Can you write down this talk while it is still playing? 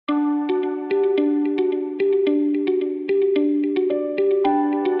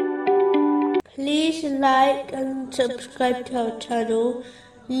like and subscribe to our channel.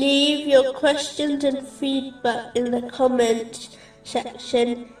 Leave your questions and feedback in the comments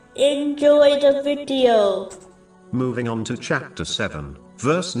section. Enjoy the video. Moving on to chapter 7,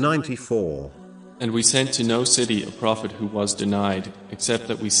 verse 94. And we sent to no city a prophet who was denied, except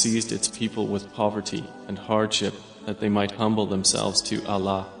that we seized its people with poverty and hardship, that they might humble themselves to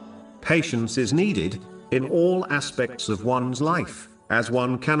Allah. Patience is needed in all aspects of one's life, as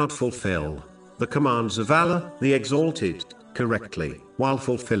one cannot fulfill the commands of Allah, the Exalted, correctly, while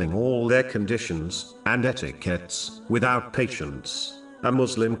fulfilling all their conditions and etiquettes without patience. A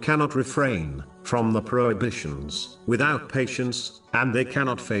Muslim cannot refrain from the prohibitions without patience, and they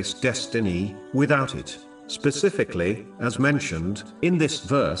cannot face destiny without it. Specifically, as mentioned in this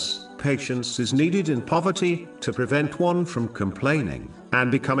verse, patience is needed in poverty to prevent one from complaining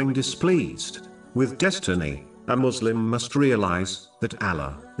and becoming displeased with destiny. A Muslim must realize that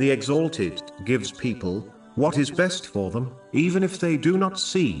Allah, the Exalted, gives people what is best for them, even if they do not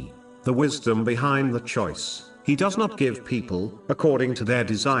see the wisdom behind the choice. He does not give people according to their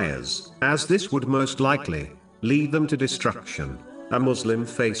desires, as this would most likely lead them to destruction. A Muslim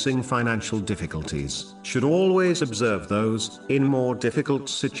facing financial difficulties should always observe those in more difficult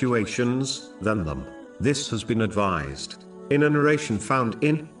situations than them. This has been advised in a narration found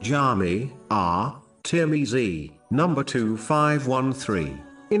in Jami Tirmizi, number 2513.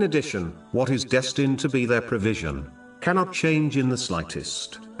 In addition, what is destined to be their provision cannot change in the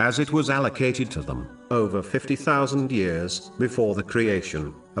slightest, as it was allocated to them over 50,000 years before the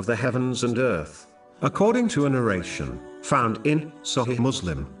creation of the heavens and earth. According to a narration found in Sahih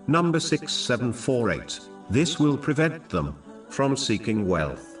Muslim, number 6748, this will prevent them from seeking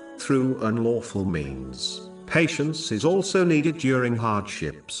wealth through unlawful means. Patience is also needed during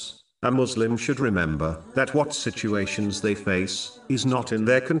hardships. A Muslim should remember that what situations they face is not in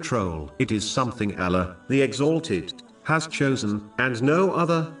their control. It is something Allah, the Exalted, has chosen, and no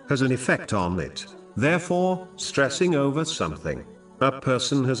other has an effect on it. Therefore, stressing over something a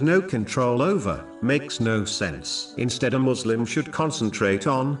person has no control over makes no sense. Instead, a Muslim should concentrate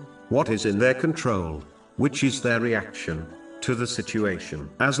on what is in their control, which is their reaction to the situation.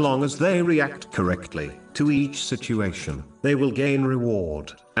 As long as they react correctly to each situation, they will gain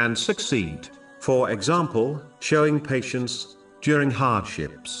reward and succeed. For example, showing patience during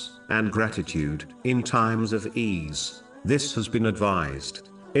hardships and gratitude in times of ease. This has been advised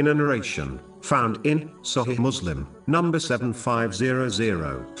in a narration found in Sahih Muslim, number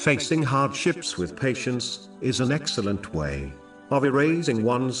 7500. Facing hardships with patience is an excellent way of erasing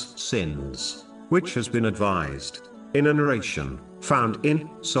one's sins, which has been advised in a narration found in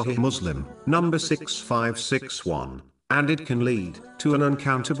Sahih Muslim, number 6561, and it can lead to an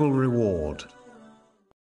uncountable reward.